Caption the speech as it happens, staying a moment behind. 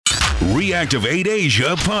Reactivate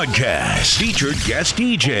Asia podcast. Featured guest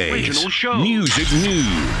DJs. Original show. Music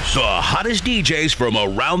news. The hottest DJs from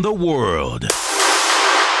around the world.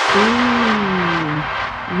 Ooh,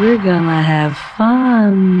 we're gonna have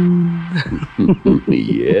fun.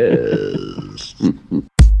 Yes.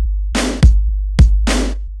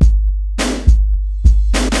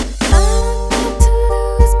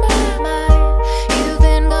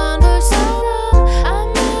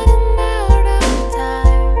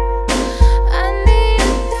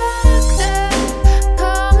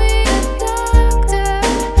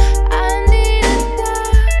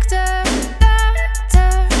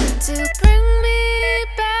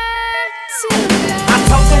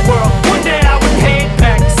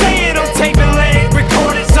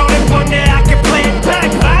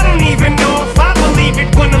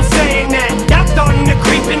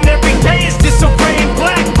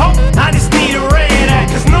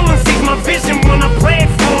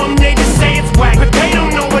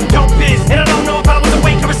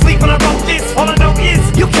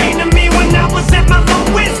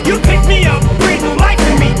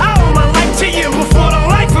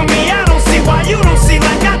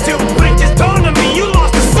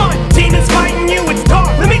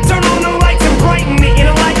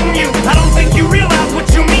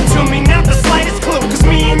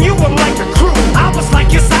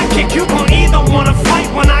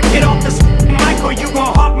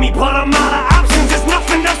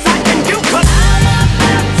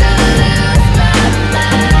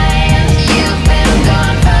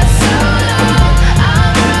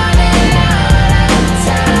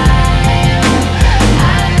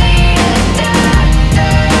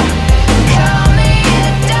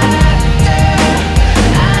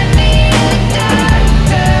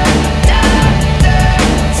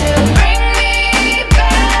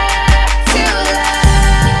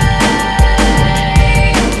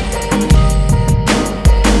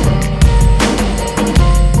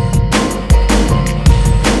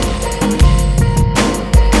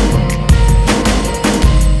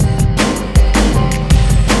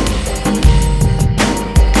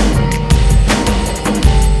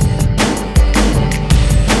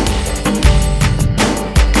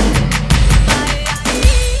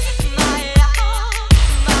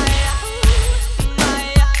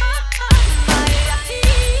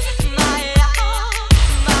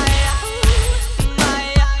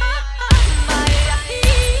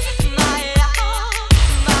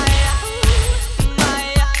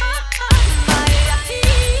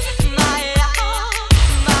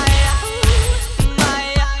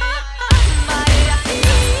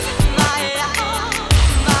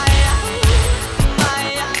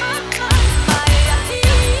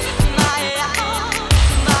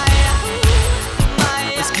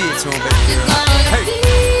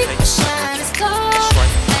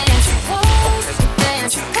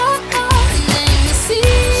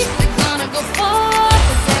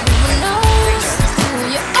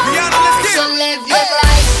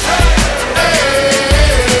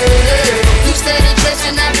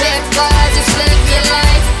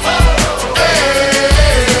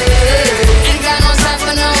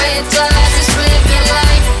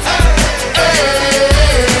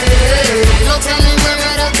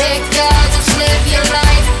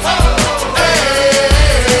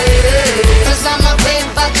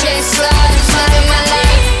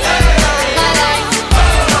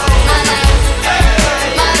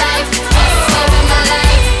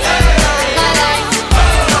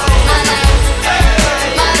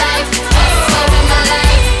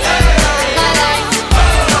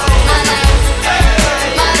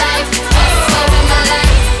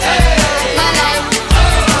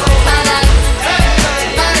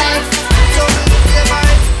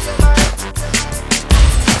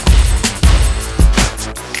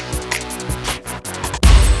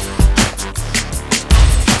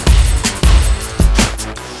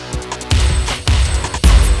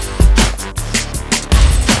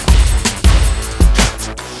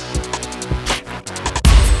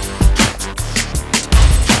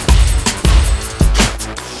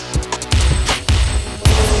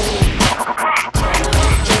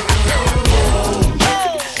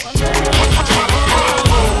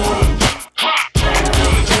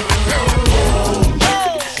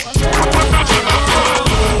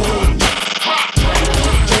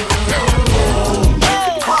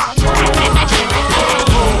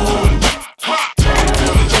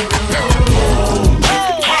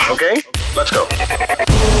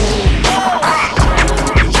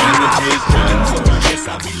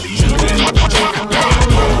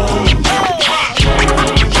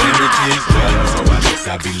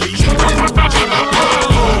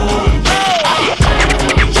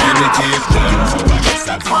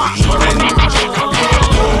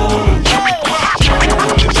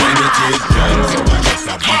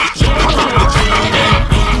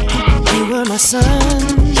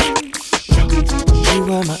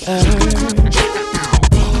 burned.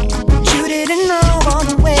 You didn't know all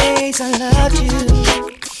the ways I loved you,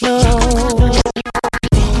 no.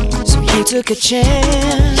 So you took a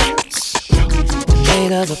chance,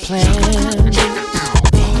 made other plans,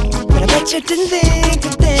 but I bet you didn't think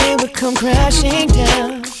that they would come crashing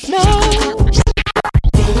down, no.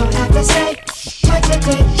 You don't have to say what you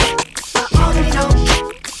did, I already know.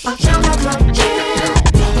 I found out from you.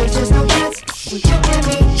 There's just no chance when you and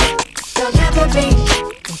me, they'll never be.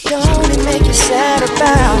 Don't it make you sad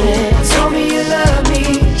about it? Told me you love me,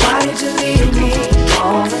 why did you leave me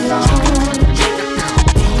all alone?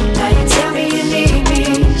 Now you tell me you need me,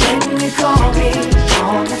 when you call me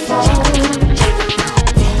on the phone.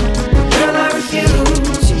 Girl, I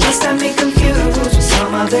refuse, you must have me confused with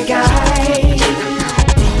some other guy.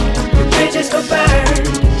 The bridges were burned,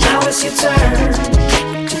 now it's your turn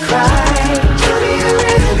to cry. Tell me a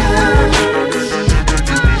rhythm,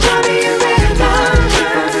 tell me a rhythm,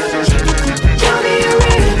 tell me a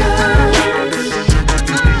rhythm,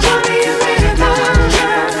 tell me a rhythm,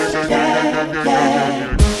 yeah, yeah.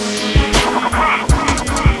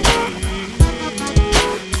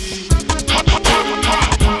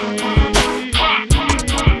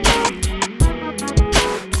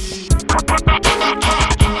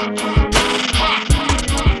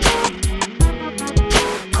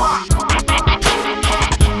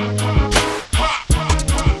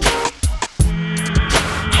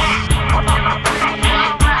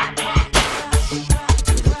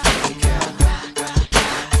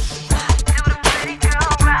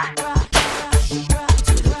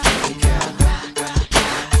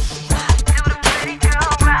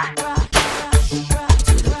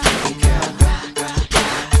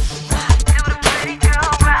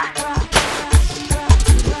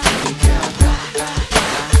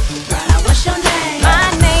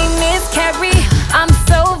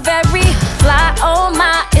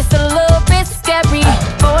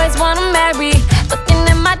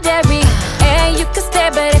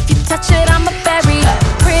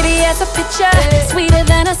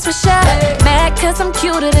 I'm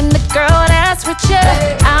cuter than the girl that's with you.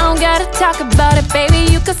 I don't gotta talk about it, baby,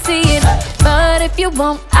 you can see it. But if you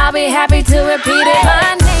won't, I'll be happy to repeat it.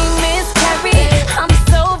 My name is Carrie, I'm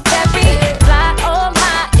so very fly, oh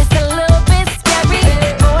my, it's a little bit scary.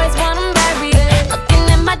 Boys wanna marry, looking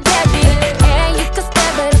at my diary. And you can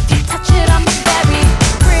stare, but if you touch it, I'm a berry.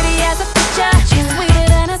 Pretty as a picture, sweeter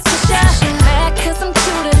than a swisher. Mad cause I'm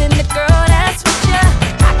cuter than the girl that's with you.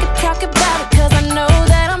 I could talk about it cause I know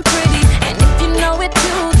that I'm pretty. And if you know it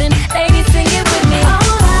too, then ladies sing it with me.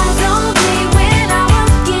 All eyes on me when I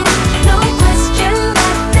walk in, no question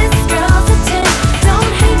that this girl's a 10.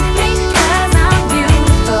 Don't hate me cause I'm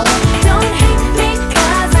beautiful, don't hate me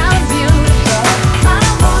cause I'm beautiful. I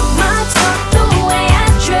walk my talk the way I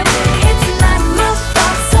trip, it's not my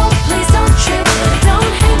fault, so please don't trip.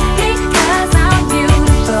 Don't hate me cause I'm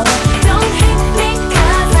beautiful, don't hate me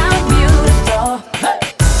cause I'm beautiful.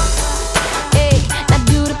 Hey, now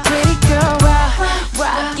do the pretty girl rock,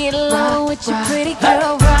 rock, get along with your pretty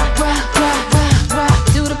girl rock, rock, rock, rock,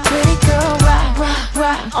 rock. Do the pretty girl rock, rock,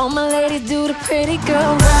 rock. All my ladies do the pretty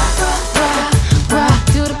girl rock, rock, rock.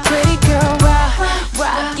 Do the pretty girl rock,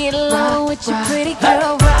 rock, get along with your pretty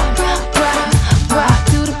girl rock, rock, rock.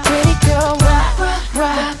 Do the pretty girl rock,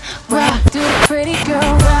 rock, rock. Do the pretty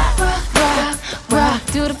girl rock, rock, rock.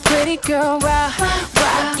 Do the pretty girl rock,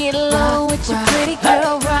 rock, get along with your pretty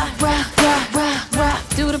girl rock, rock, rock, rock.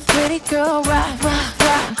 Do the pretty girl rock, rock.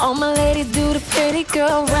 All my ladies do the pretty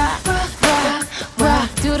girl rock, rock, rock.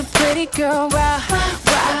 Do the pretty girl rock,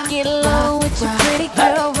 rock. Get along with your pretty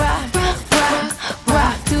girl rock, rock,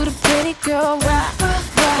 rock. Do the pretty girl rock, rock,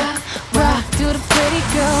 rock. Do the pretty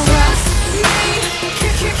girl rock.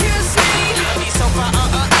 Kiss me, be so far,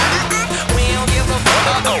 we don't give a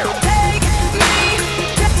fuck. Take me,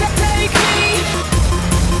 take me,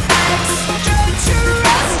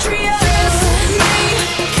 extraterrestrial.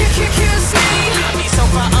 Kiss me, be so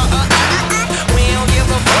far, we don't give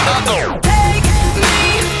a fuck. Take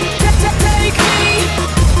me,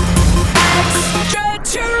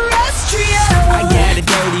 extraterrestrial. I got a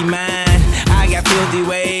dirty mind, I got filthy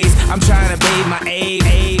ways. I'm trying to bathe my aid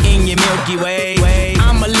in your Milky Way.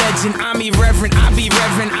 I'm a legend, I'm irreverent, I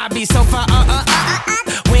be so far,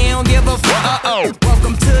 we don't give a fuck.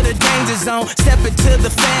 Welcome to the danger zone, step into the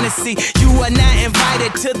fantasy. You are not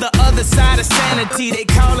invited to the other side of sanity. They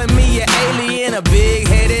calling me an alien, a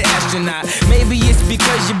big-headed astronaut. Maybe it's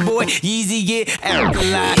because your boy Yeezy get out a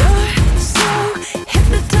lot. You're so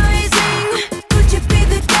hypnotizing. Could you be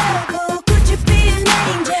the devil? Could you be an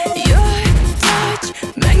angel? Your touch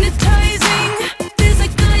magnetizing. Feels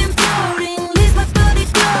like I am floating. Leaves my body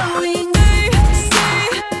glowing.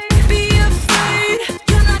 Say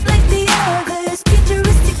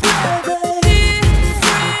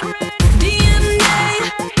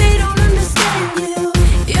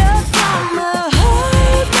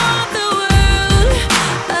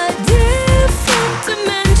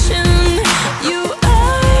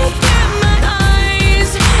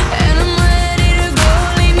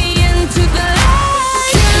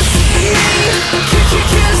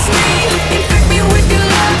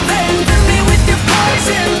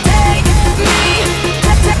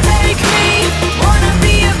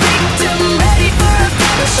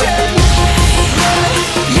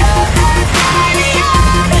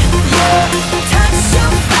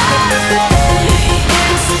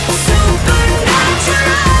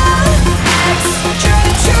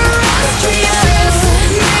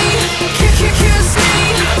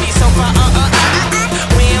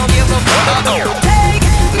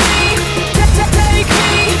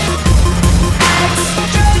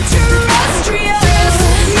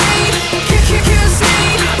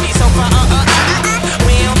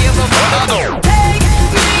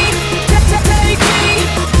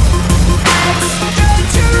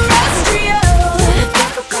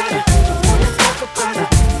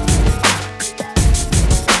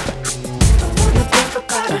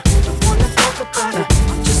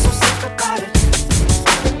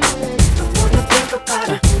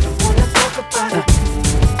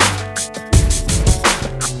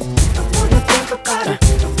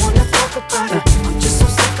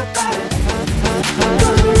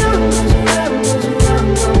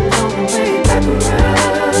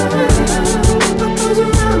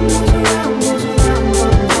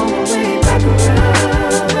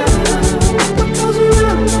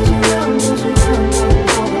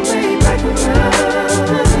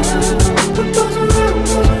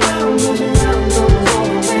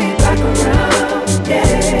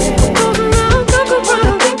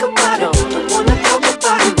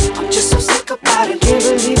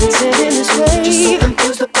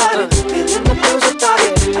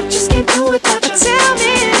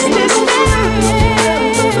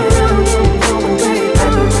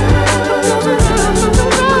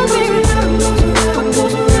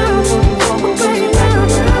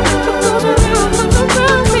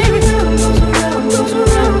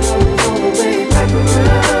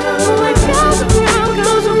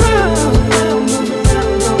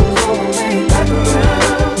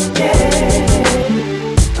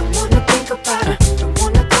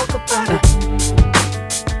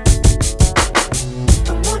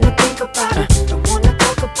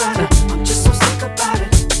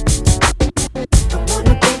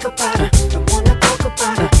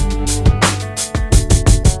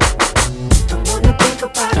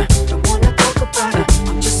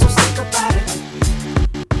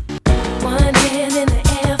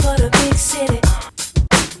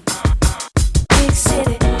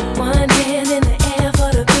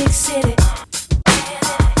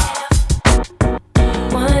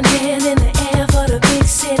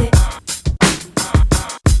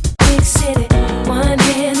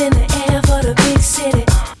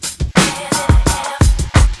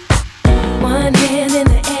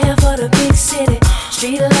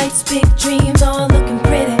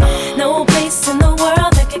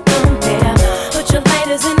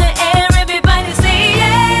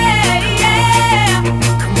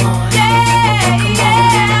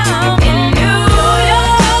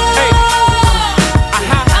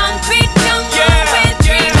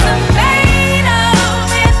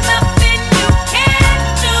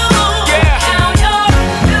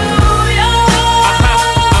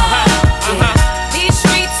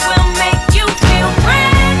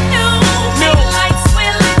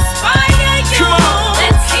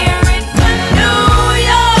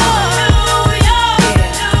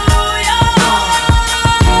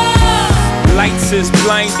lights is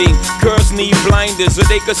blinding. Girls need blinders so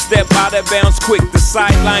they could step out of bounds quick. The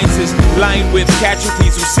sidelines is lined with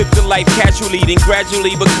casualties who sip the life casually, then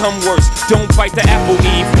gradually become worse. Don't bite the apple,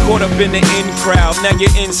 Eve. Caught up in the in crowd, now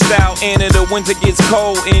you're in style. And in the winter gets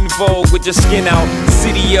cold, in vogue with your skin out.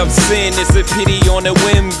 City of sin, it's a pity on a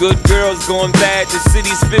whim. Good girls going bad, the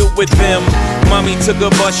city's filled with them. Mommy took a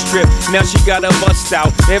bus trip, now she got a bust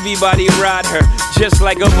out. Everybody ride her, just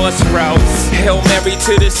like a bus route. Hail Mary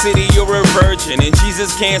to the city, you're a virgin. And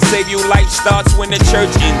Jesus can't save you, life starts when the church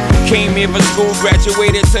in. Came here for school,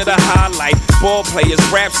 graduated to the highlight. Ball players,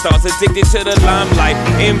 rap stars, addicted to the limelight.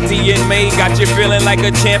 Empty and May got you feeling like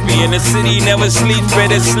a champion. The city never sleeps,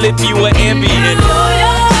 better slip you an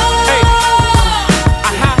Ambien.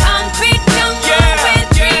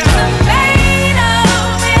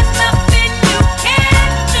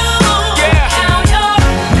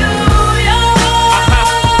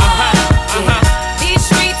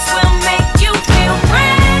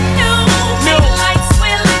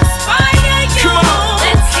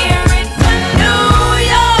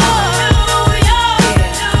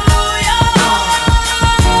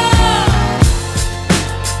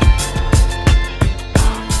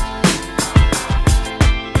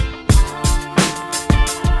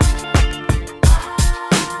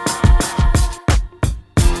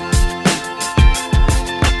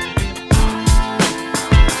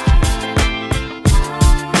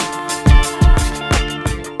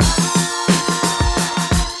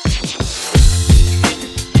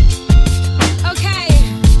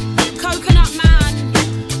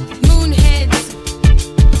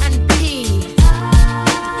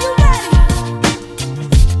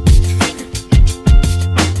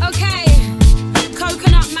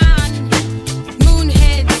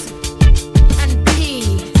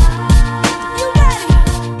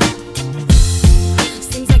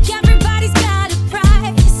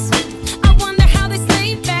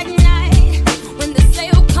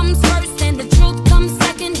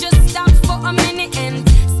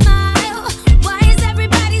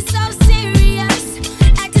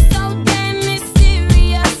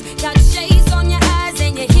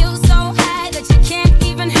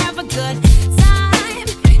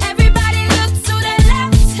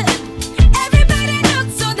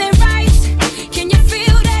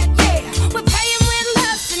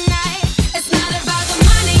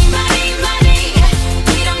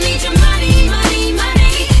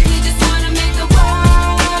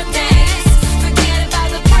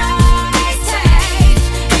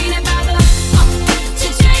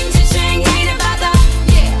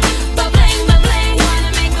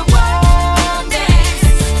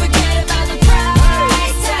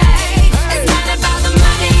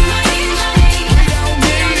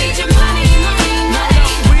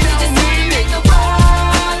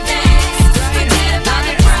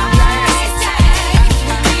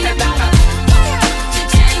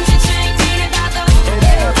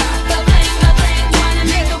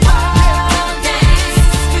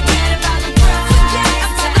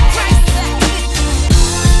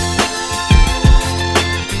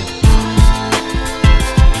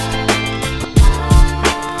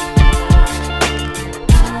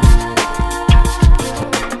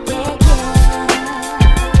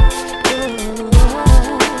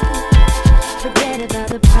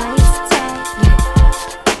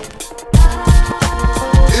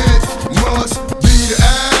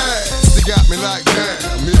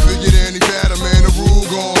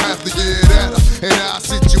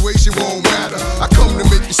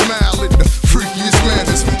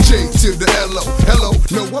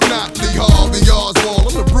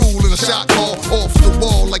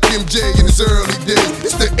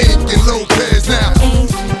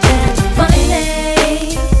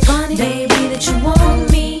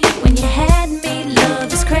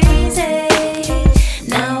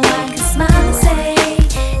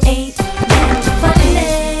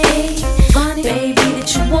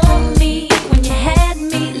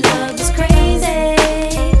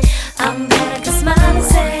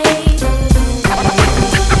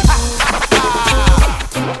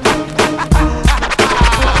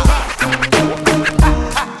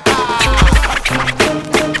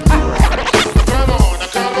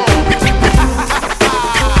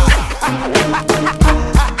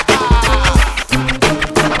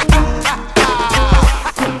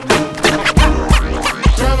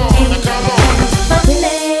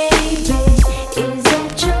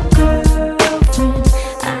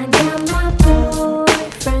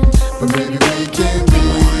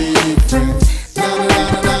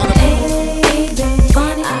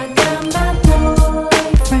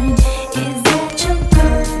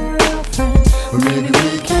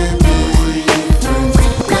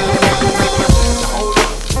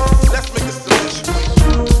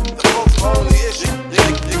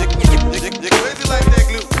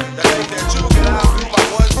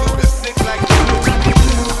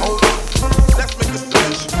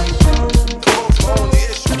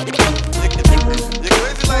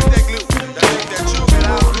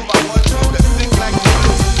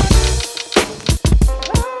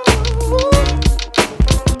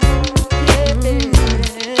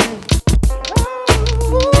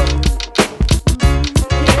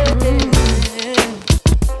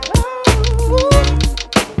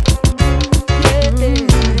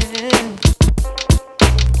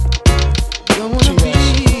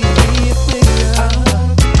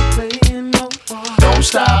 don't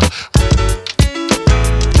stop.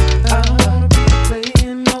 I don't wanna be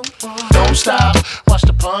playing no more. Don't stop. Watch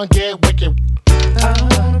the pun get wicked. I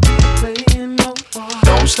don't wanna be playing no more.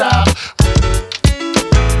 Don't stop.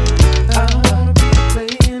 I don't wanna be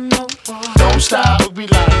playing no more. Don't stop. We be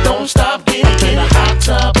like, don't stop. Get it in a hot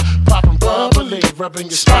tub, popping bubbly, rubbing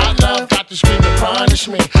your spot, love. Got to scream and punish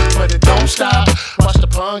me, but it don't stop. Watch the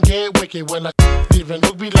pun get wicked when I even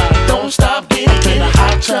look. Be like, don't stop. Get it in a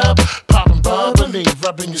hot tub, popping bubbly,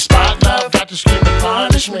 rubbing your spot, love. Got to scream and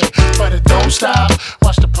punish me, but it don't stop.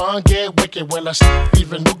 Watch the pun get wicked when I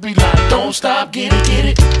even look. Be like, don't stop. Get it, get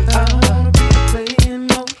it. I don't wanna be playing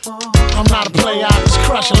no more. I'm not a player, I just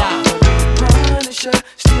crush a lot. Punisher,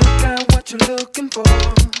 still got what you're looking for.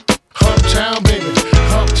 Uptown, baby,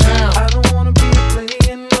 uptown. I don't wanna be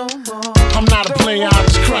playing no more. I'm not a player, I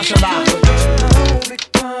just crush a lot. Big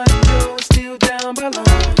Pun, Joe, still down by law.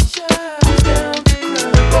 Who's down to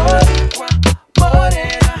crime?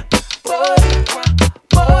 Morena, Morena,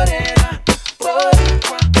 Morena, Morena,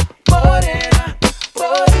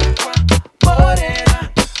 Morena,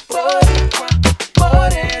 Morena,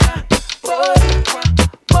 Morena,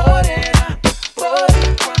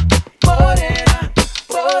 Morena,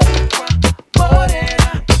 Morena,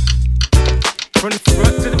 From the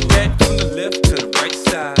front to the back, from the left to the right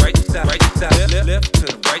side, right side, right side, left to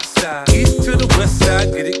the right side, east to the west side.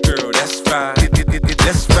 Get it, girl, that's right.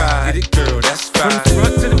 That's right. Get it, girl, that's right. From the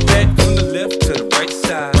front to the back, from the left to the right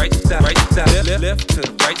side, right side, right side, left to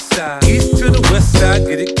the right side, east to the west side.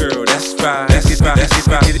 Get it, girl, that's right. That's right. That's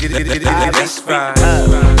right. That's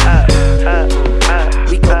right.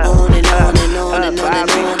 We go on and on and on and on and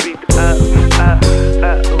on. We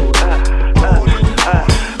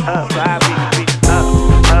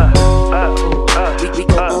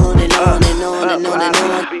go on and on and on and on and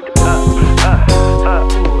on.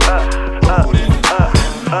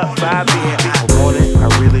 I want it, I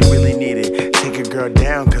really, really need it. Take a girl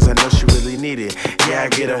down, cause I know she really need it. Yeah, I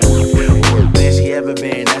get her. Where she ever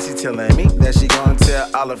been? Now she telling me that she gonna tell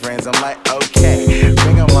all her friends. I'm like, okay,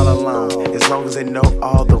 bring them all along, as long as they know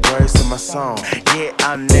all the words to my song. Yeah,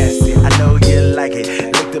 I'm nasty, I know you like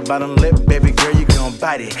it. Lick the bottom lip, baby girl, you gon'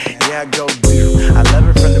 bite it. Yeah, I go do. I love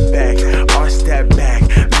it from the back, arch that back,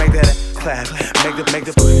 make that clap, make the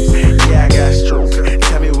yeah, I got stroke.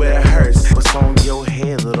 Tell me where it hurts. What's on your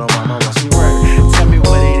head, little mama? Watch me work. Tell me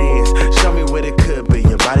what it is. Show me what it could be.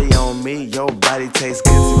 Your body on me, your body tastes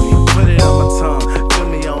good to me. Put it on my tongue, fill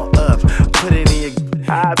me on up. Put it in your.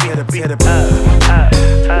 I be the beat up.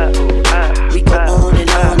 We go on and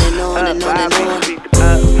on and on and on and on. We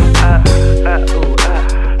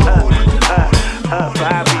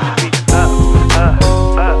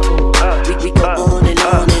go on and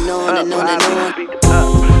on and on and on and on.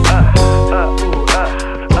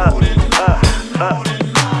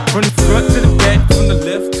 From the front to the back, from the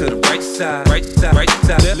left to the right side, right side, right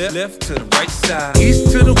side, left to the right side,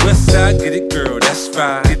 east to the west side. Get it, girl, that's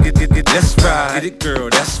right. That's right. Get it, girl,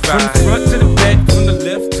 that's right. From the front to the back, from the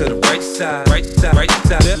left to the right side, right side, right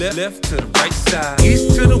side, left to the right side,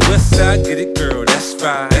 east to the west side. Get it, girl, that's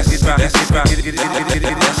right. That's right. That's right.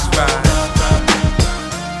 That's right.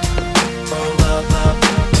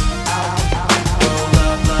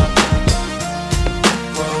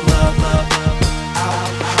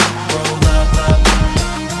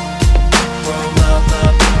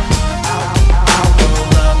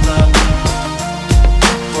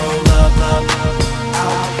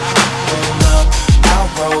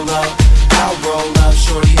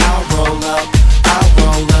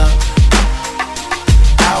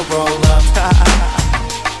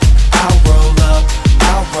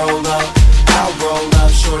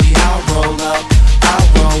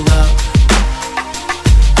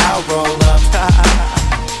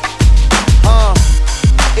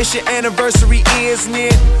 It's your anniversary, isn't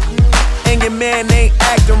it? And your man ain't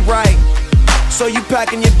acting right. So you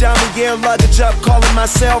packing your dummy gear luggage up, calling my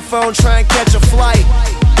cell phone, trying to catch a flight.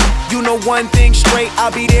 You know one thing straight,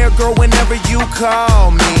 I'll be there, girl, whenever you call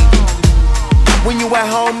me. When you at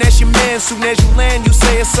home, that's your man. Soon as you land, you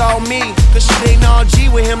say it's all me. Cause shit ain't all G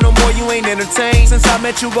with him no more, you ain't entertained. Since I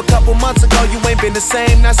met you a couple months ago, you ain't been the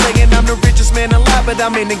same. Not saying I'm the richest man alive, but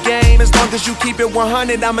I'm in the game. As long as you keep it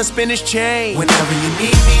 100, I'ma spin this chain. Whenever you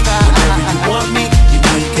need me, whenever you want me, you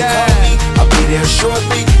know you can call me. I'll be there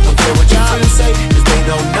shortly. Don't care what your friends say, cause they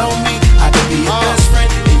don't know me. I can be your best friend,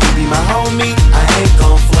 and you be my homie. I ain't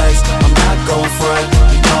gon' flex, I'm not gon' front.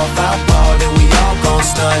 You know if I ball, then we all gon'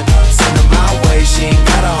 stunt. Send her my way, she ain't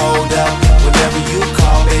gotta hold up. Whenever you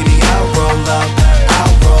call, baby, I'll roll up.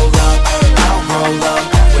 I'll roll up, I'll roll up.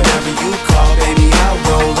 Whenever you call, baby, I'll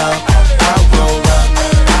roll up. I'll roll up,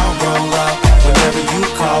 I'll roll up. Whenever you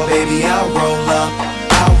call, baby, I'll roll up.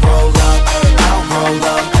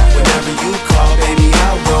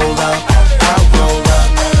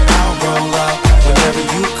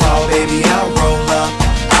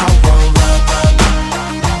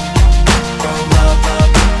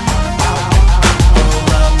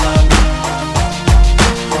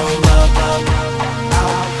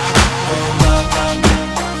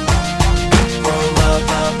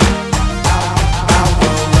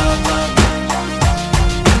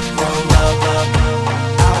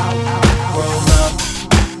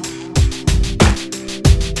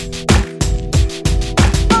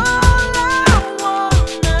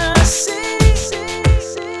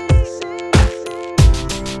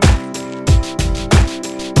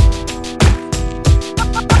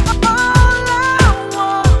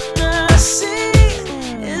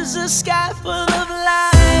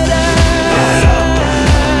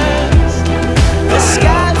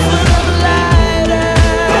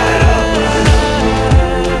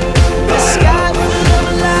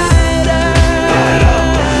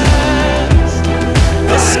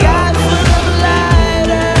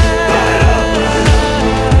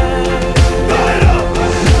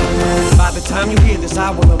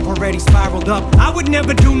 sour up, already spiraled up. I would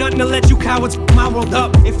never do nothing to let you cowards my world up.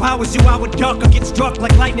 If I was you, I would duck or get struck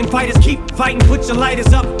like lightning fighters. Keep fighting, put your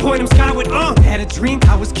lighters up, point them skyward. Had a dream,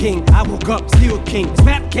 I was king. I woke up, still king. This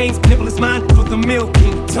rap game's nibble is mine for the milk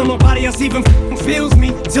king. Till nobody else even feels me,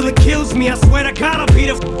 till it kills me. I swear to God, I'll be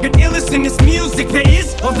the illest in this music there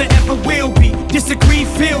is or there ever will be. Disagree,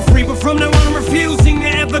 feel free, but from now on I'm refusing to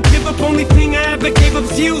ever give up. Only thing I ever gave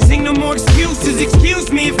up's using. No more excuses.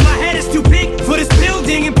 Excuse me if my head is too big for this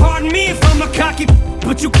building, and pardon me if I'm a cocky.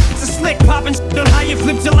 But you are slick, poppin' on how you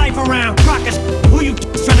flipped your life around. Rockers, who you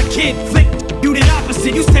tryna kid? Flick, you did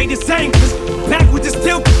opposite, you stayed the same. Cause backwards is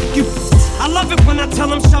still you. I love it when I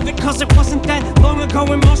tell him shove it, cause it wasn't that long ago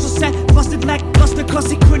when Marshall said busted lackluster, cause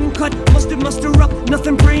he couldn't cut. Muster up,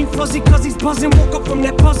 nothing brain fuzzy, cause he's buzzing. Woke up from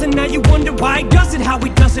that buzzing, now you wonder why he does it, how he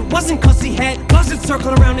does it. Wasn't cause he had buzzards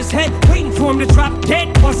circling around his head, waiting for him to drop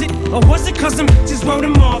dead. Was it, or was it cause them bitches wrote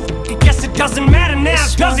him off? I guess it doesn't matter now,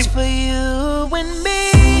 does it? For you and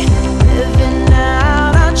me, living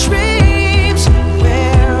out our dreams.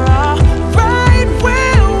 We're all right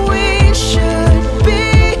where we should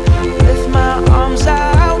be. With my arms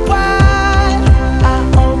out wide, I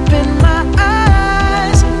open my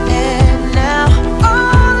eyes, and now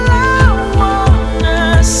all I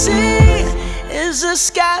wanna see is a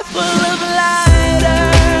sky full of lighters.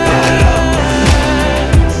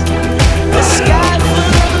 A sky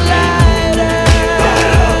full of lighters.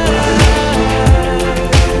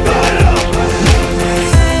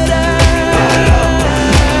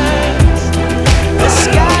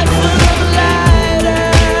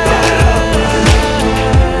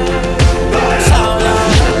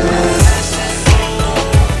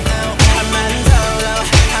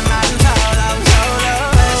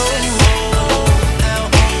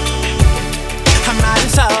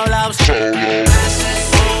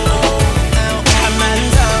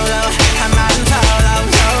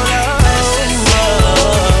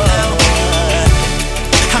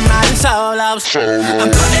 I'm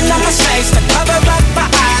putting on my shades to cover up my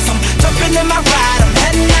eyes. I'm jumping in my ride, I'm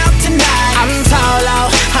heading out tonight. I'm solo,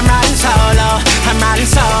 I'm riding solo, I'm riding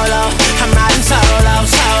solo, I'm riding solo,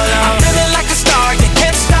 solo. I'm feeling like a star, you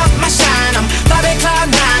can't stop my shine. I'm flying cloud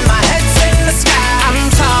nine, my head's in the sky. I'm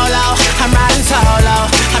solo, I'm riding solo,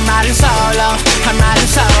 I'm riding solo, I'm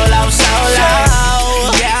riding solo, solo.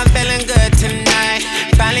 Yeah, I'm feeling good tonight.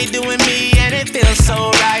 Finally doing me and it feels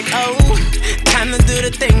so right. Oh, time to do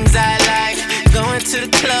the things I like. Going to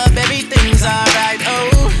the club, everything's alright.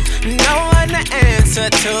 Oh, no one to answer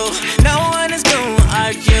to, no one is gonna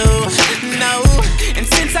argue. No, and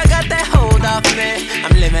since I got that hold off me,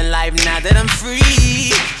 I'm living life now that I'm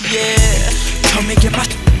free. Yeah, told me get my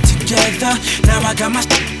together. Now I got my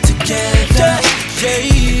together. Yeah,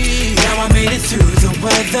 now I made it through the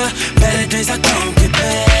weather. Better days are gonna get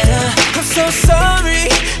better. I'm so sorry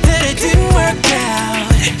that it didn't work out.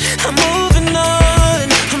 I'm moving on.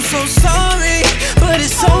 I'm so sorry, but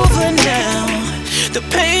it's over now. The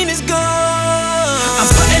pain is gone. I'm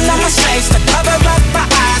putting on my shades to cover up my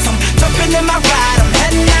eyes. I'm jumping in my ride, I'm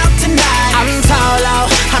heading out tonight. I'm solo,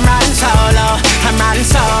 I'm riding solo, I'm riding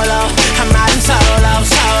solo, I'm riding solo,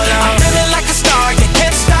 solo. I'm feeling like a star, you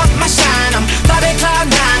can't stop my shine. I'm flying cloud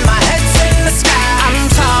nine, my head's in the sky. I'm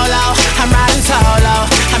solo, I'm riding solo,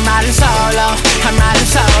 I'm riding solo, I'm riding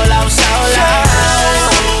solo, solo.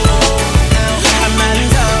 I'm riding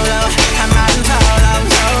solo, I'm riding solo,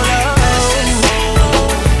 solo.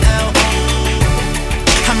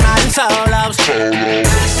 I'm riding solo, solo.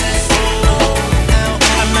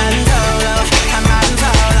 I'm riding solo, I'm riding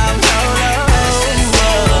solo, solo.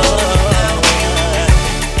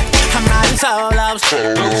 I'm riding solo,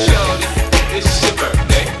 solo. Go shorty, it's your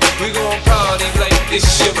birthday. We gon' party like it's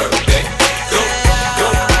your birthday. Go, go,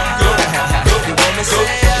 go, go,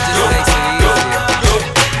 go,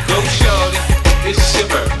 go shorty, it's your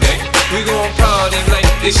birthday. We gon' party like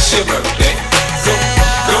it's your birthday. Go,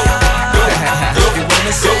 go, go, go, go, go,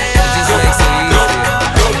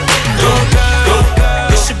 go,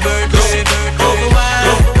 it's your birthday. Over wide,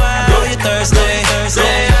 I know you're Thursday.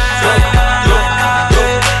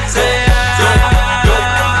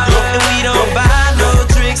 And we don't buy no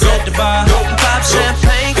drinks at the bar. Pop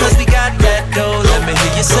champagne 'cause we got that dough. Let me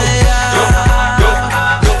hear you say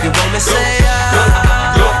you want me say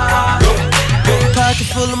pocket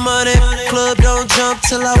full of money, club don't jump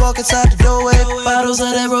till I walk inside the doorway. Bottles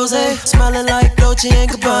of that rosé, smiling like Dolce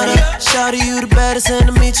 & Gabbana. Shout you the baddest, and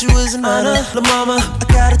to meet you is an honor. La mama, I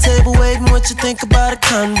got a table waiting. What you think about a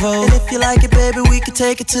convo? And if you like it, baby, we can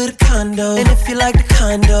take it to the condo. And if you like the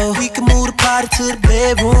condo, we can move the party to the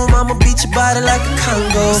bedroom. I'ma beat your body like a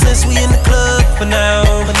Congo. Since we in the club for now,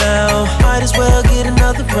 might as well get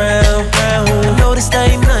another round. I know the promise there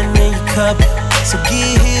ain't nothing in your cup. So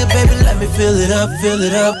get here, baby, let me fill it up, fill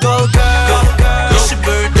it up. Go girl, it's your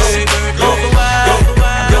birthday. Over wild,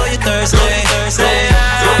 know you're Thursday.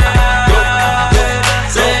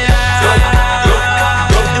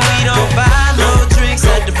 And we don't buy no drinks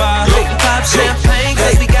at the bar. Pop champagne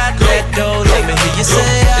cause we got that dough. Let me hear you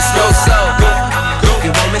say it's no soda.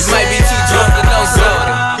 You want me might be too drunk to no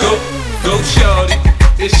soda. Go shorty,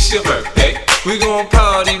 it's your birthday. We gon'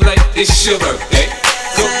 party like it's your birthday.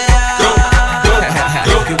 Go.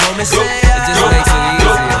 You want me say it just makes it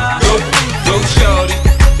easier. Go shorty,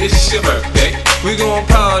 it's your birthday. We gon'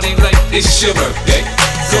 party like it's your birthday.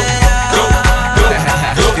 Go.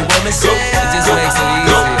 You want me say it just makes it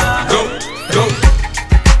easier. Go.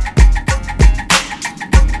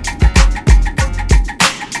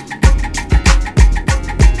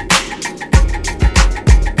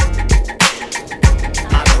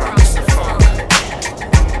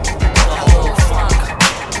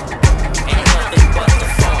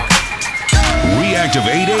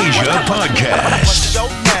 Reactivate Asia podcast. What's your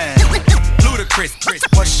name? Ludacris,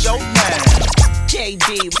 what's your name?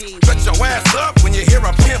 JD. Put your ass up when you hear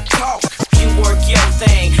a pimp talk. You work your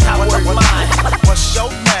thing, I work mine. What's your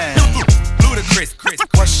name? Ludacris,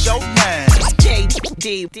 what's your name?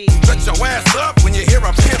 JD. Put your ass up when you hear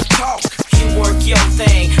a pimp talk. You work your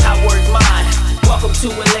thing, I work mine. Welcome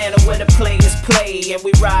to Atlanta where the players play. And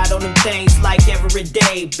we ride on them things like every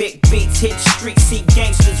day. Big beats hit streets, see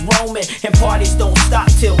gangsters roaming. And parties don't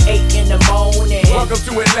stop till 8 in the morning. Welcome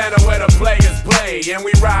to Atlanta where the players play. And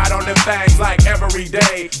we ride on them things like every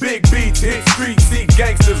day. Big beats hit streets, see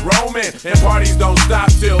gangsters roaming. And parties don't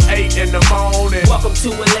stop till 8 in the morning. Welcome to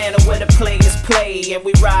Atlanta where the players play. And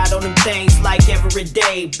we ride on them things like every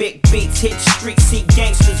day. Big beats hit streets, see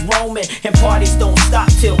gangsters roaming. And parties don't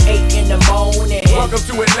stop till 8 in the morning. Welcome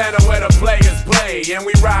to Atlanta where the players play. And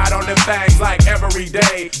we ride on them things like every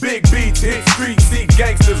day. Big beats hit streets, see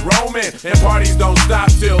gangsters roaming. And parties don't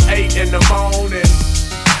stop till 8 in the morning.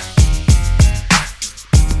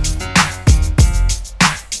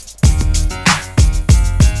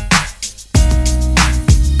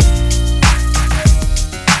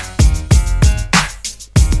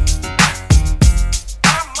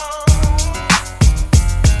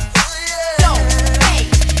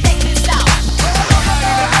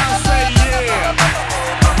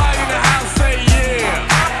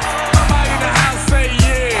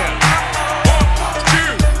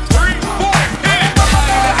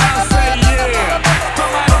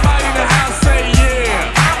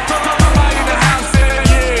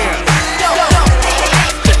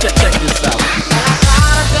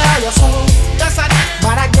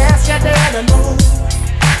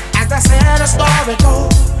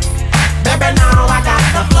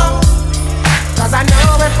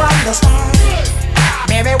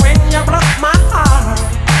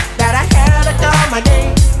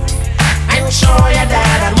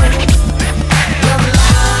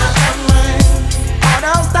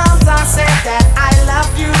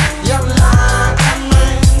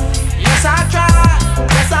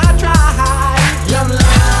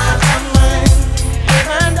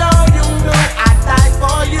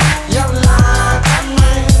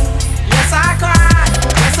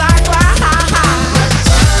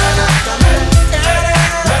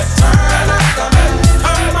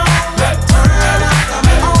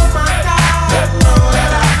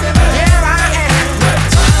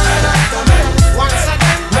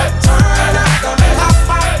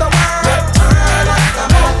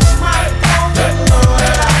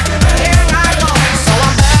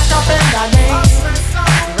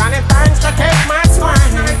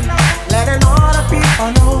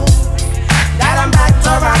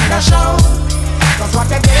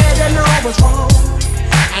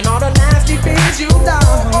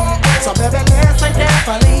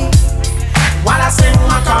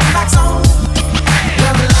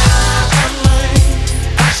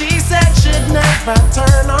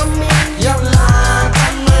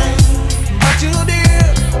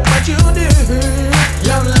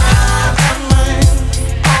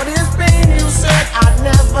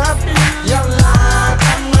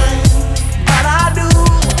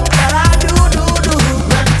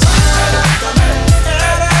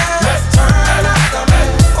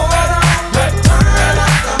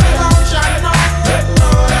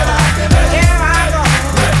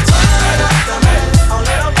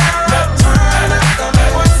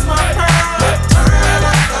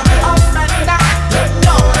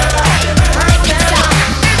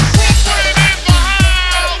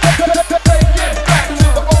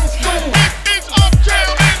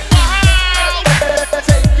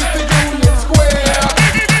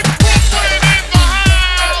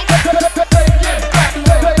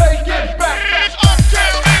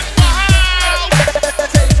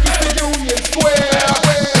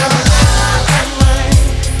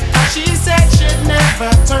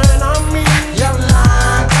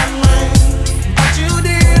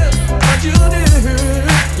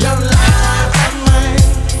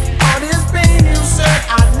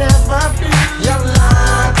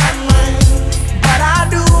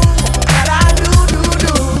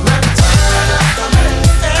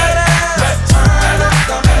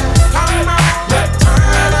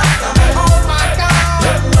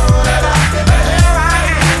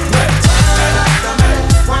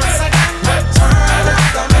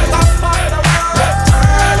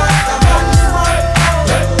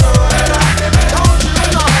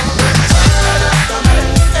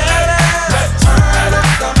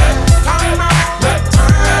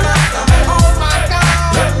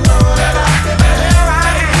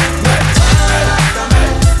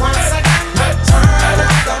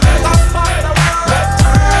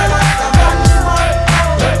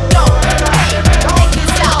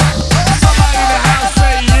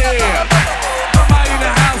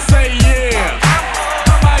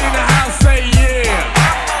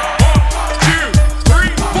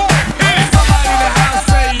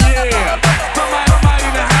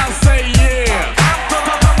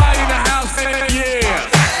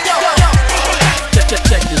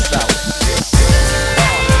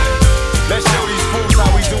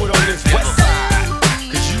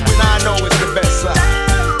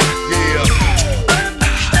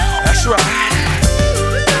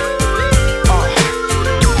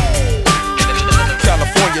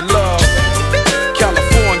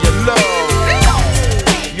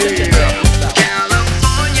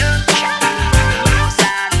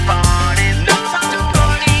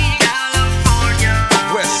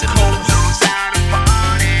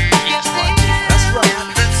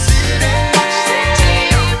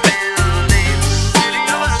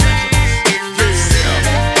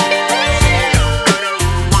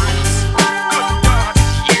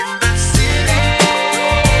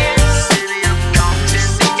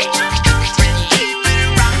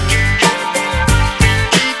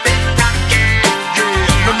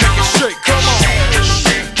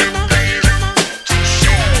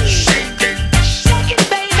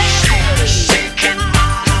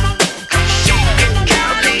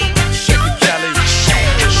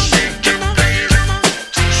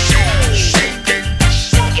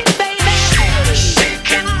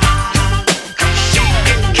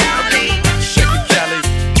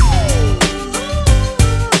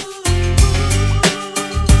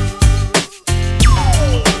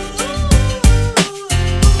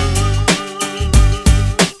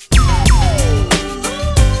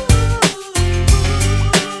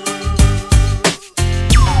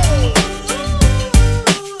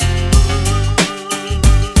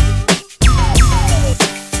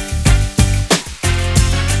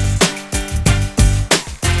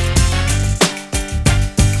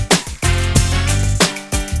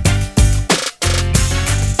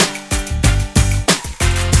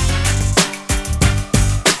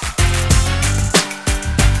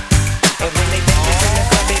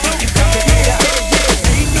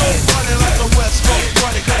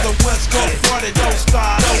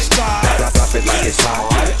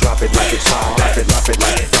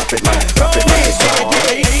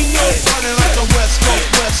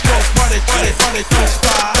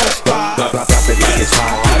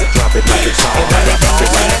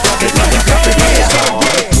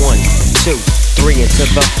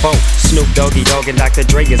 to the foe. Snoop Doggy Dogg and Dr.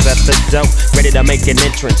 Dre is at the door, ready to make an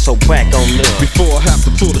entrance, so back on up. Before I have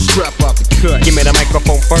to pull the strap out the cut, give me the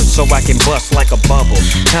microphone first so I can bust like a bubble.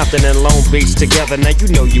 Compton and Long Beach together, now you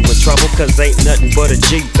know you in trouble, cause ain't nothing but a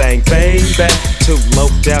G-Bang, baby. Two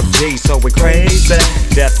loped out G's, so we crazy.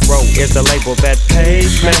 Death Row is the label that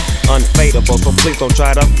pays me. Unfadable, so please don't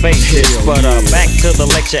try to fake this. But back to the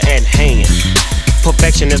lecture at hand.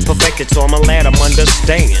 Perfection is perfected, so I'm a lad, I'm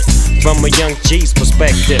understand. From a young G's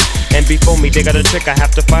perspective. And before me dig out a trick, I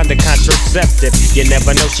have to find a contraceptive. You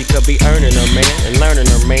never know, she could be earning her man and learning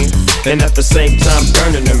her man, and at the same time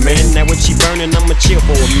burning her man. Now when she burning, I'ma chill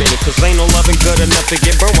for a minute, cause ain't no loving good enough to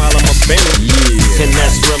get burned while I'm a spinner. Yeah. And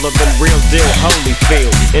that's realer than real deal,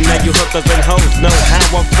 Holyfield. And now you hookers and hoes know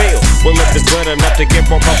how I feel. Well, if it's good enough to get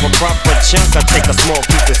broke off a proper chunk, I take a small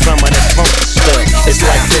piece of some of that funky stuff. It's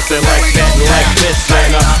like this and like that and like this.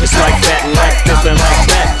 It's like that and like this and like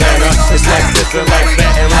that, it's like this and like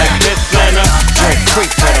that and like this, Drake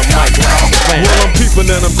creep for the mic like a fan. Well, I'm peeping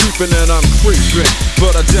and I'm creeping and I'm creeping,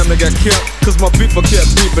 but I damn near got kept, cause my beeper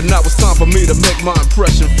kept beeping. Now it's time for me to make my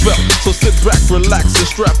impression felt. So sit back, relax, and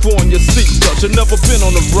strap on your seatbelt. You've never been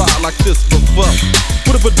on a ride like this before.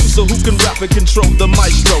 With a producer who can rap and control the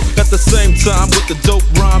maestro. At the same time, with the dope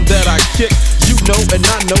rhyme that I kick, you know and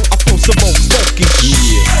I know I throw some old funky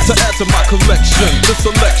shit to add to my collection. The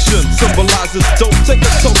selection symbolizes dope. Take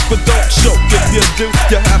a toke but don't choke. If you do,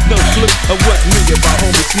 you have no clue of what me and my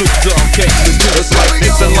homie Snoop Dogg came to do. It's like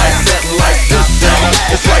this and like that and like this,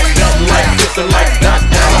 it's like that and like this and like that,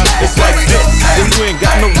 it's like this, and you ain't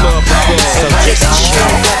got no love for us. So just chill.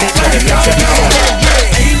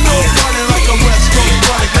 Ain't no party like a West Coast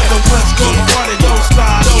party, cause the West Coast party don't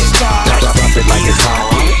stop, don't stop. Drop it like it's hot,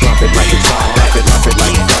 drop it like it's hot, drop it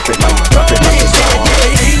like it's hot.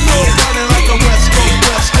 Ain't no party like a West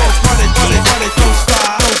Coast party, don't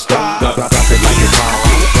stop, don't stop. Drop it like it's hot,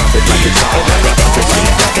 drop it like it's hot,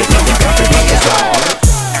 drop it like it's hot.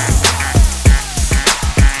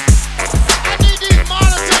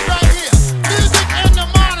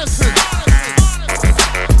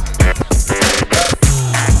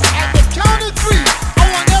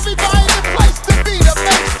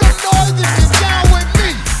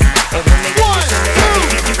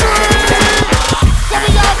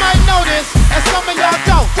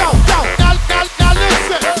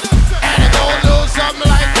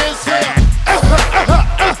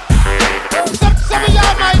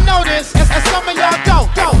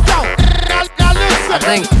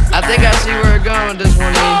 I think I see where it's going with this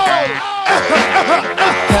one.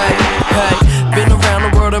 Hey, been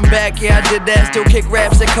around the world and back, yeah I did that. Still kick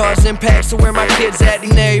raps that cause impact. So where my kids at?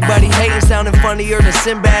 And everybody hating, sounding funnier than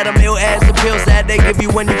Sinbad. I'm ill as the pills that they give you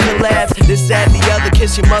when you collapse. This, that, the other,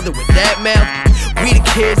 kiss your mother with that mouth. We the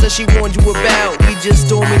kids that she warned you about. We just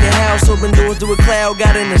storming the house, open doors to a cloud.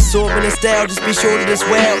 Got an assortment of style, just be sure to this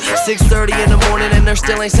well. 6:30 in the morning and there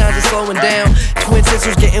still ain't signs of slowing down. Twin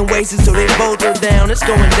sisters getting wasted so they both are down. It's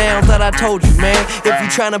going down, thought I told you, man. If you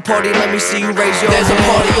tryna party, let me see you raise your hand. There's a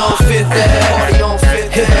party on Fifth Ave.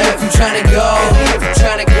 If you tryna go,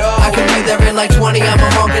 I can be there in like 20. I'm a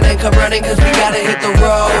honkin' and come running, cause we gotta hit the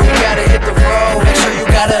road. Make sure you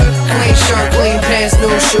got a clean shirt, clean pants,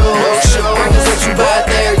 new shoes. Cause what you buy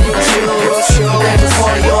there, you choose. There's a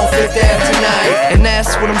party on Fifth Ave tonight, and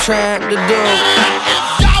that's what I'm trying to do.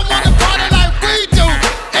 Y'all wanna party like we do?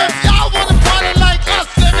 If y'all wanna party like us,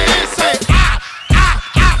 let me hear say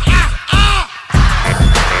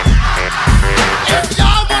If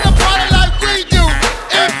y'all wanna party like we do,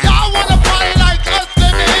 if y'all wanna party like us,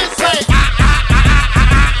 let me hear say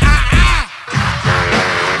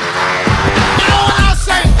Now when I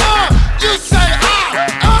say you say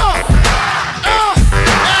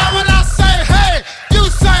Now when I say hey, you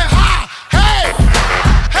say ha, hey.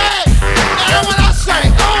 Now when I say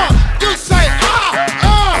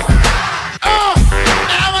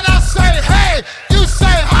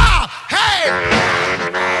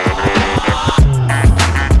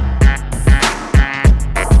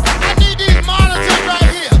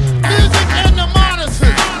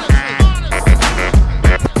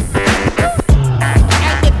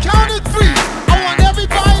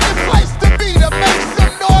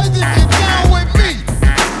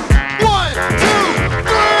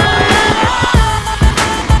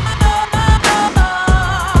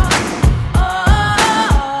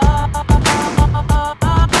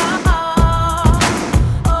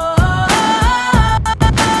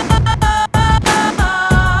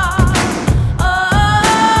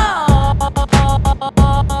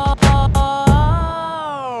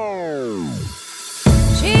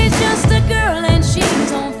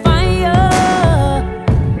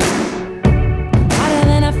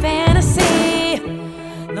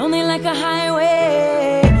lonely like a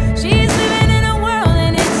highway. She's living in a world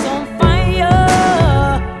and it's on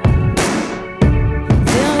fire,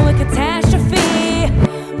 filled with catastrophe,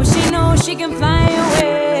 but she knows she can fly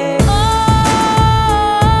away.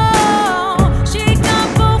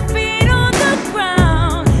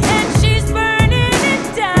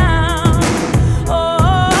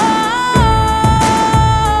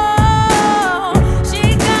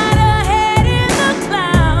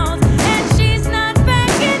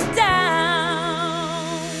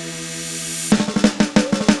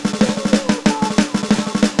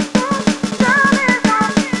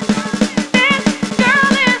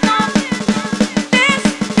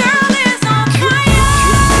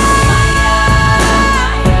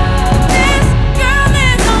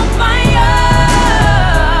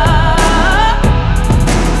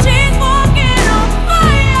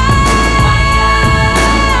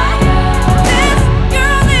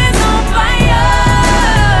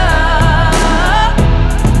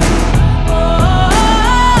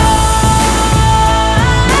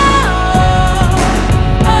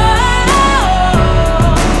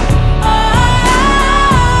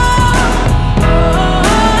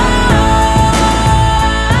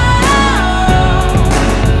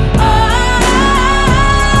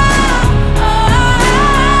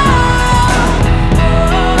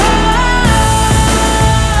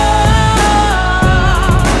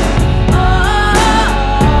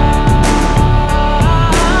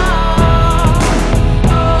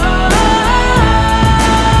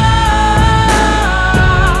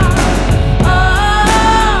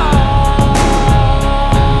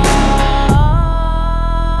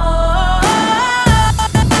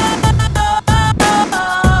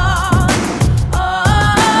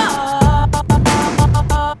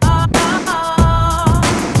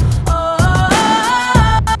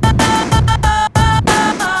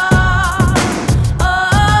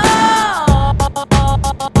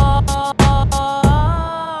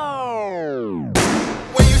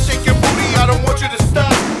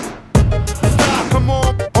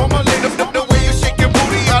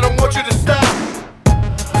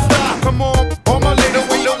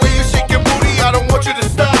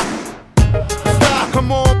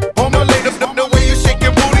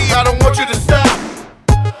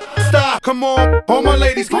 Come on, all my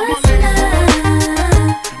ladies, come on.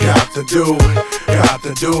 Got to do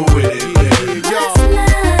with it, yeah. What's love?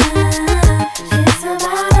 It's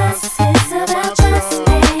about us, it's about trusting.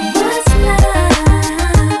 What's love?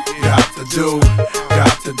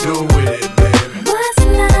 Got to do with it, baby. What's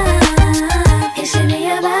love? It should be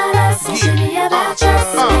about us, it should be about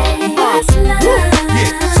trusting. What's love?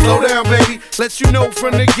 Yeah, slow down, baby. Let you know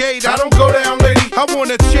from the gate, I don't go down, lady. I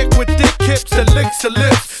want a chick with thick hips and licks her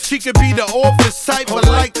lips. She could be the office type, but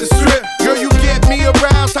like the strip. Girl, you get me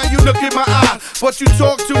aroused, how you look in my eye. But you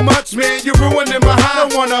talk too much, man, you're ruining my high. I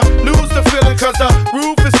don't wanna lose the feeling, cause the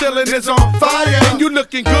roof is ceiling is on fire. And you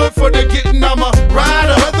looking good for the getting, I'm a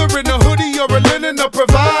rider. Whether in a hoodie or a linen, a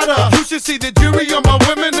provider. You should see the jury on my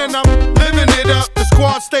women, and I'm living it up. The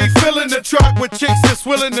squad stay filling the truck with chicks that's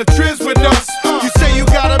willing to trizz with us. You say you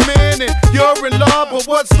got a man and you're in love, but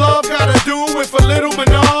what's love gotta do with a little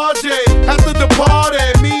menage? After the party,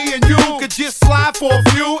 me and you could just slide for a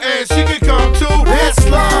few, and she could come too. That's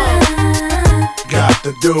love. Got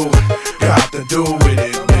to do with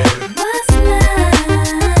it, baby. What's love?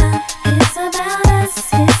 It's about us,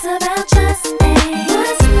 it's about trusting.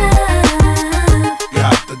 What's love?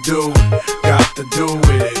 Got to do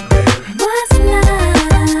with it, baby. What's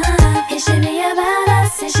love? It should be about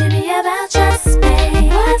us, it should be about trusting.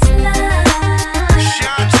 What's love?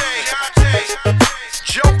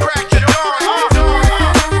 Joe Crack the Dawn.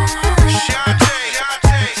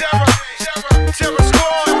 Terror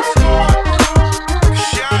Squad.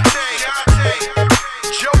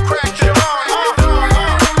 Joe Crack the Dawn.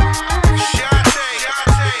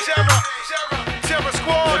 Terror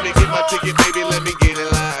Squad. Let me get my ticket, baby, let me get in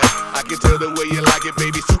line. I can tell the way you like it,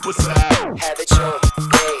 baby, super size. Have it your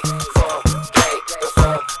way, form, play the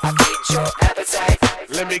form. I feed your appetite.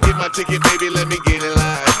 Let me get my ticket, baby, let me get in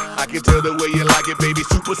line. I can tell the way you like it, baby,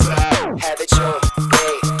 super size. Have it your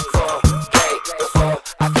way, form, play the form.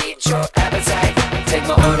 I feed your appetite. Take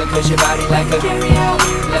my order, cause your body like a carry out.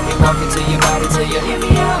 Let me walk into your body till you hear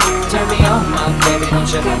me out. Turn me on, my baby, don't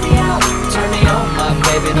you hear me out. Turn me on, my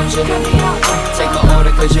baby, don't you hear me out. Take my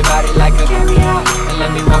order, cause your body like a carry out. And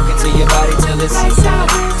let me walk into your body till it's lights out.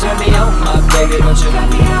 Turn me on, my baby, don't you hear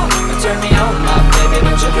me out. Turn me on, my baby,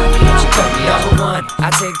 don't you cut me out. Number one, I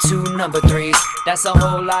take 2 number 3s. That's a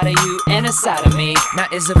whole lot of you and a side of me. Now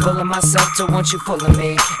is it full of myself to want you full of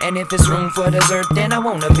me? And if it's room for dessert, then I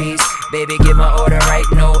want a piece. Baby, get my order right,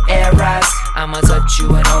 no errors. I'ma touch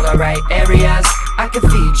you in all the right areas. I can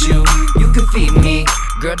feed you, you can feed me.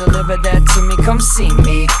 Girl, deliver that to me, come see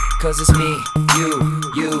me. Cause it's me, you,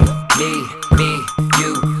 me,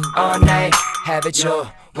 you. All night, have it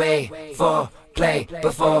your way. For play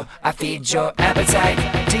before I feed your appetite.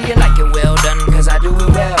 Do you like it well done? Cause I do it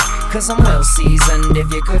well. Cause I'm well seasoned if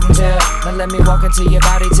you couldn't tell. Now let me walk into your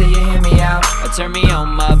body till you hear me out. Or turn me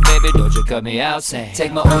on, my baby, don't you cut me out. Say,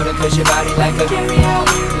 take my order cause your body like a carry out.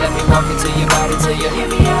 Let me walk into your body till you hear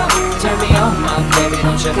me out. Turn me on, my baby,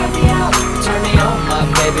 don't you cut me out. Turn me on, my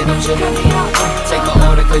baby, don't you cut me out. Take my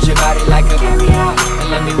order cause your body like a carry out. And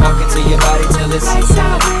let me walk into your body till it's lights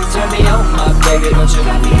out. Turn me on, my baby, don't you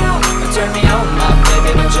cut me out. Turn me on, my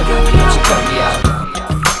baby, don't you cut me out. Don't you cut me out.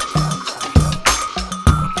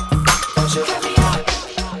 Don't you cut me out.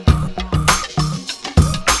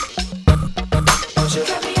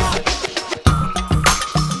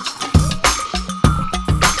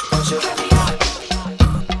 Don't you cut me out.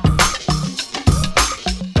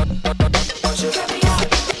 Don't you cut me out.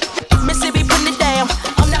 Mississippi putting it down.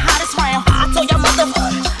 I'm the hottest round. I told y'all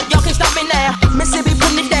y'all can't stop me now. Mississippi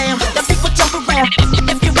putting it down. The people jump around.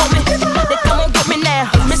 If you want me, they come on get me now.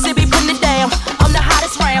 Mississippi putting it down. I'm the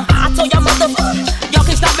hottest round. I told y'all y'all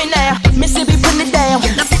can't stop me now. Mississippi putting it down.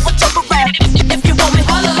 The people jump around. If you want me,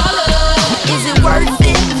 holla holla. Is it worth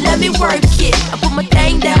it? Let me work it. I put my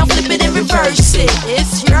thing down, flip it and reverse it.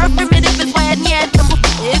 It's your primitive is why I need.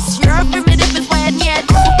 It's your primitive is why I need.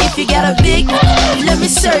 If you got a big, let me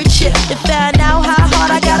search it to find out how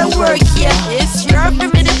hard I gotta work. Yeah, it's your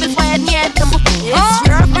primitive is why I need. It's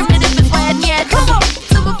your primitive is why I need. Come on,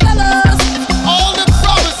 to my fellas. All the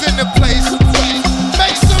brothers in the place,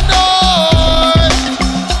 make some noise.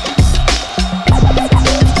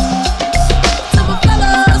 To my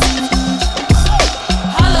fellas,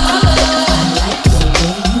 holla holla.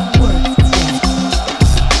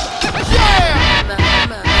 Yeah.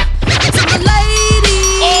 To my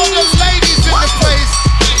ladies, all the ladies in the place,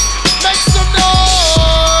 make some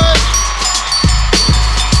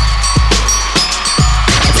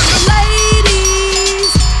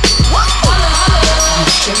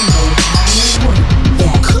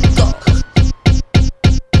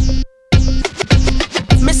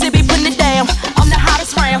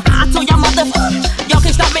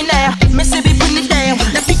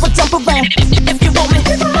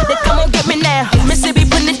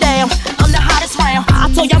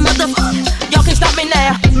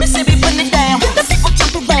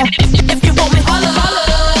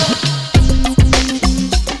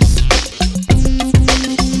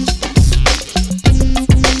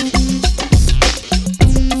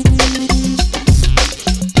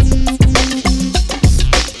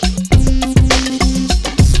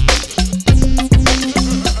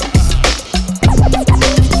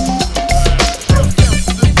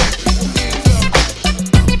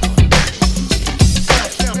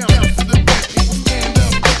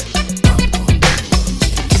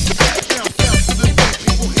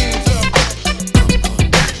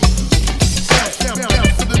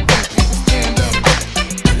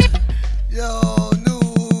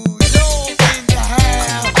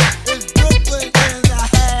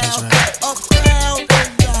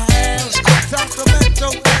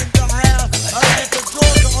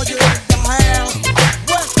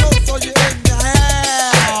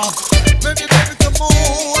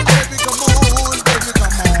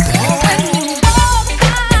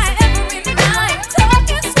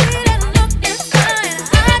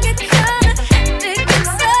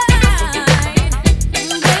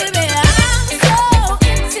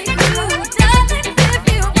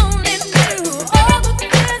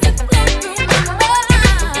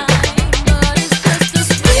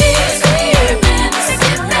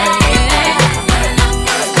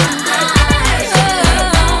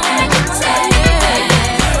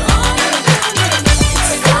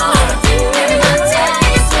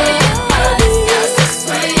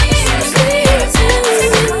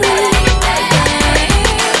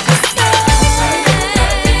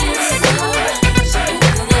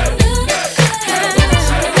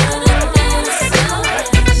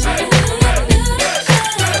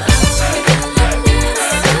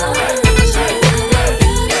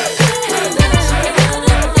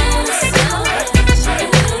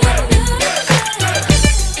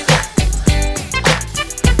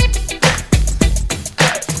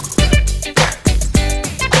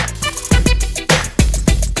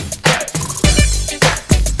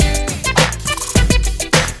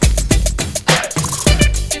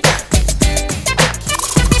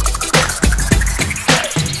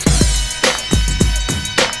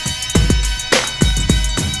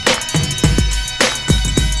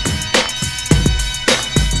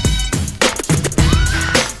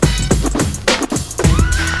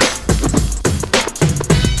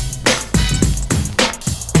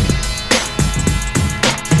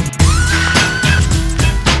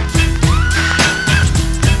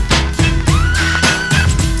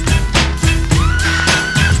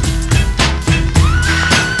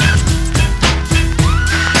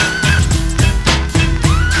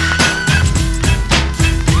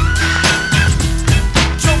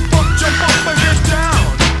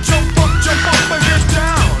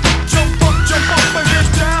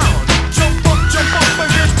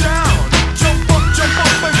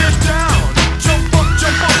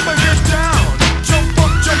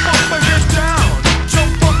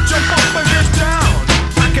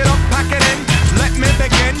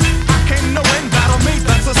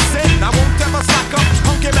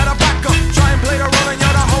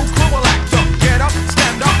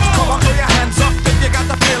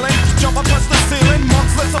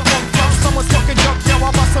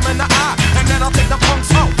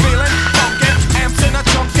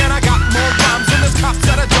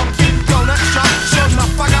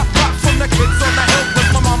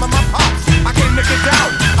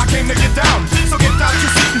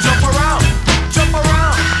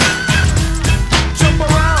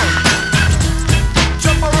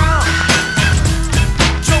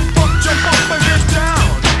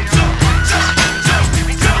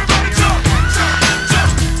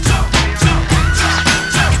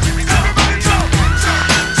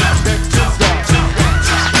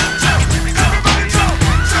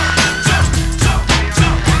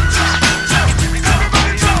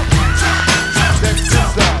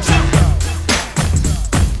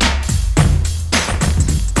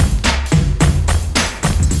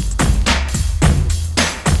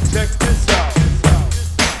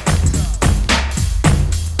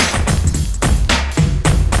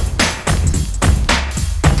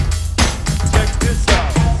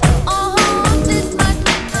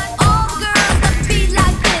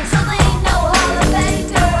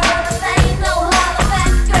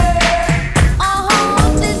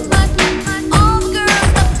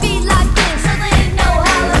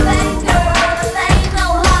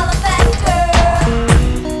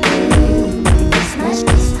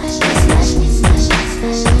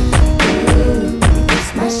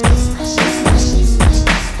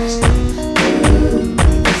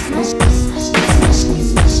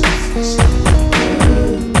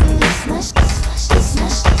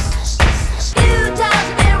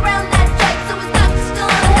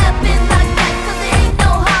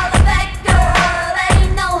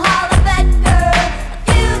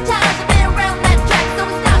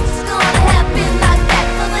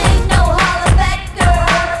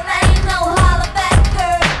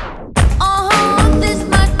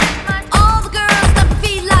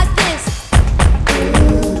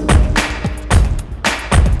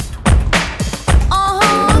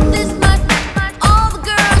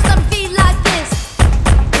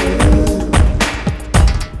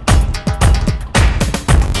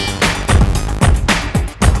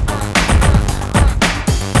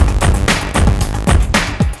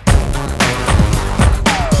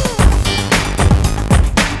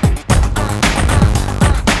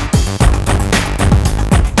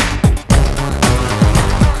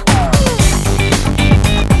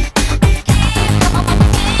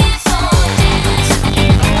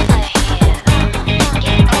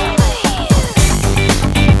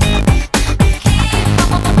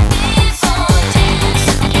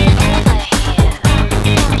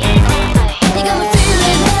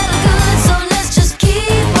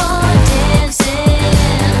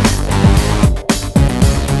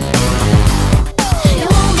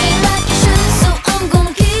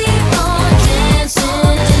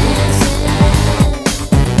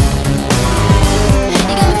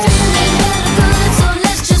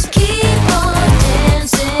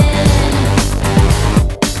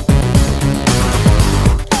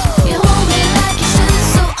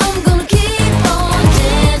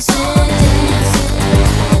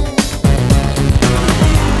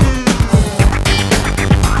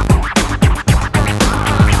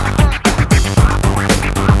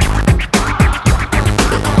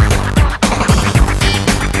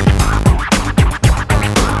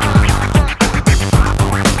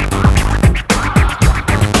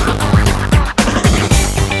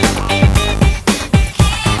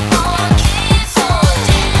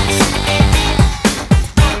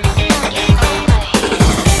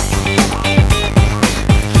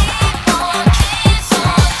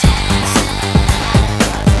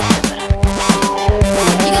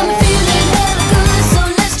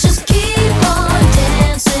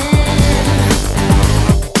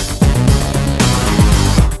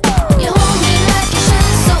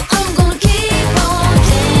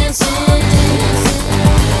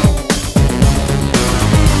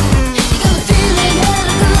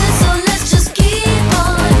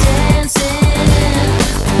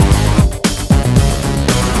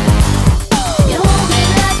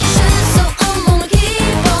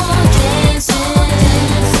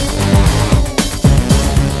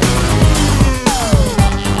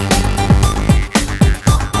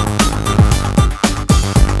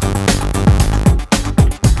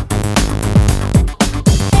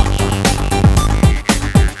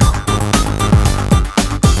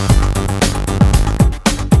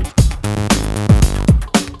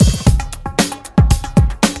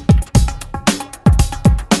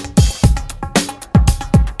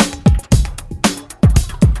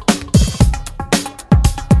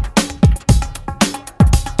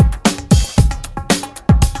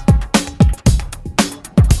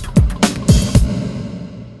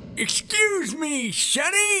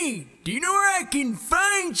Hey, do you know where I can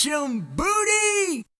find some booty?